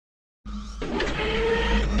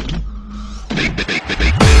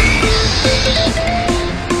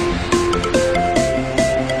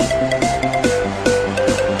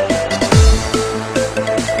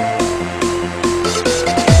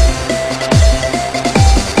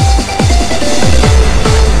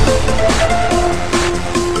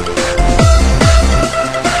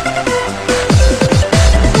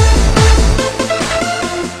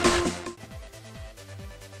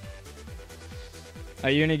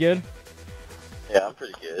good? Yeah, I'm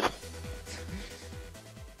pretty good.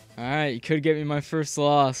 Alright, you could get me my first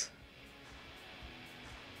loss.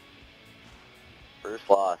 First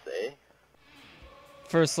loss, eh?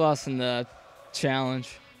 First loss in the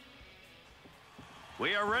challenge.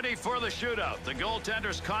 We are ready for the shootout. The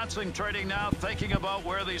goaltender's concentrating now, thinking about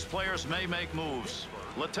where these players may make moves.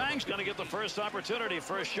 Letang's going to get the first opportunity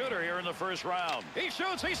for a shooter here in the first round. He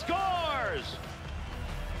shoots, he scores!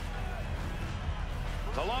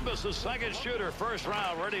 Columbus' second shooter, first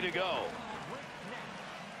round, ready to go.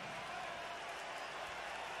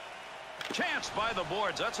 Chance by the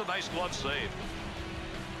boards. That's a nice glove save.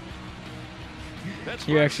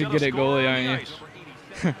 You're actually good at goalie, aren't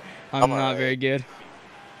you? I'm not very good.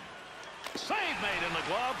 Save made in the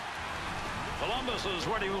glove. Columbus is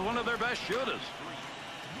ready with one of their best shooters.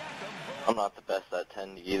 I'm not the best at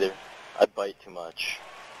 10 either. I bite too much.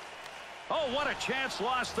 Oh, what a chance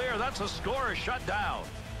lost there. That's a scorer shut down.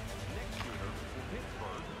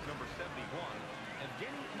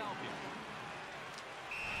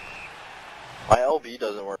 My LB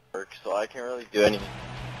doesn't work, so I can't really do any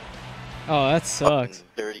Oh, that sucks.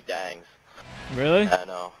 dirty dangs. Really? I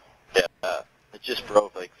know. Yeah, it just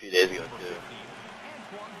broke like a few days ago too.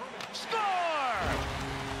 Score!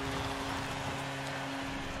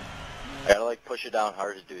 I gotta like push it down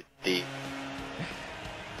hard to do it deep.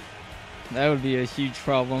 That would be a huge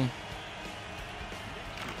problem.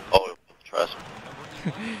 Oh, trust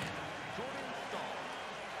me.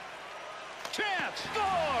 Chance!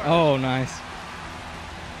 Score! Oh, nice.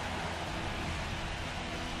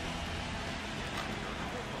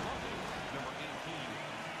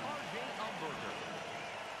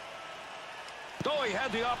 Oh, he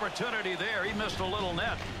had the opportunity there. He missed a little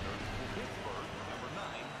net.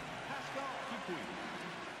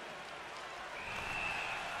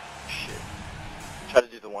 Shit. Try to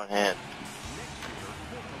do the one hand.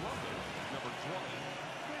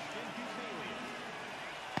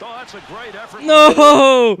 Oh, that's a great effort.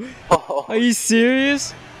 No! Oh, Are you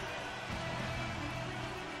serious?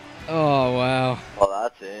 Oh, wow. well,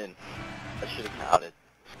 that's in. That should have counted.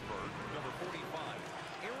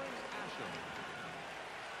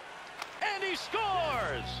 And he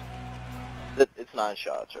scores! It's 9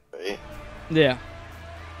 shots, right? Yeah.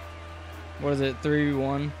 What is it,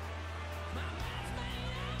 3-1?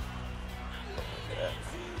 Yeah.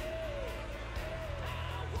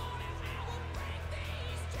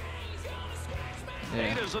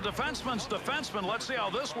 Yeah. Eight is a defenseman's defenseman. Let's see how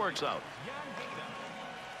this works out.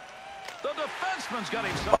 The defenseman's got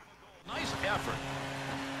himself a goal. Nice effort.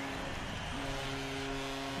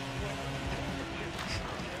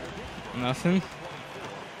 Nothing.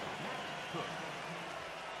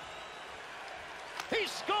 He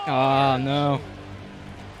scores! Ah, no.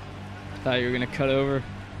 Thought you were going to cut over.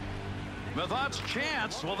 Without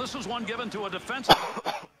chance. Well, this is one given to a defenseman.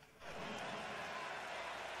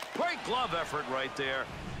 Great glove effort right there.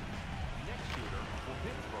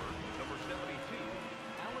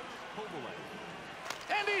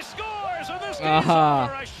 And he scores! And this game's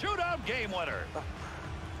over. A shootout game winner.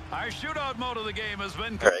 Our shootout mode of the game has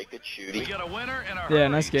been Alright, good shooting. We get a winner in a Yeah, hurry.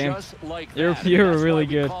 nice game. Just like You're that. really That's why we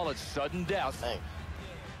good. call it sudden death. Thanks.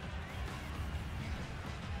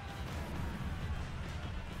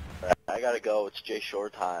 I gotta go. It's Jay Shore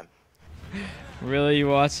time. Really? You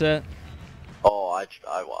watch that? Oh,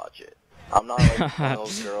 I watch it. I'm not like one of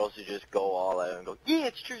those girls who just go all out and go, yeah,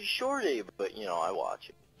 it's Jay Shore day, but you know, I watch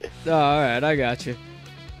it. Oh, alright, I got you.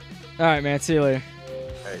 Alright, man, see you later.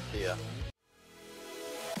 Alright, see ya.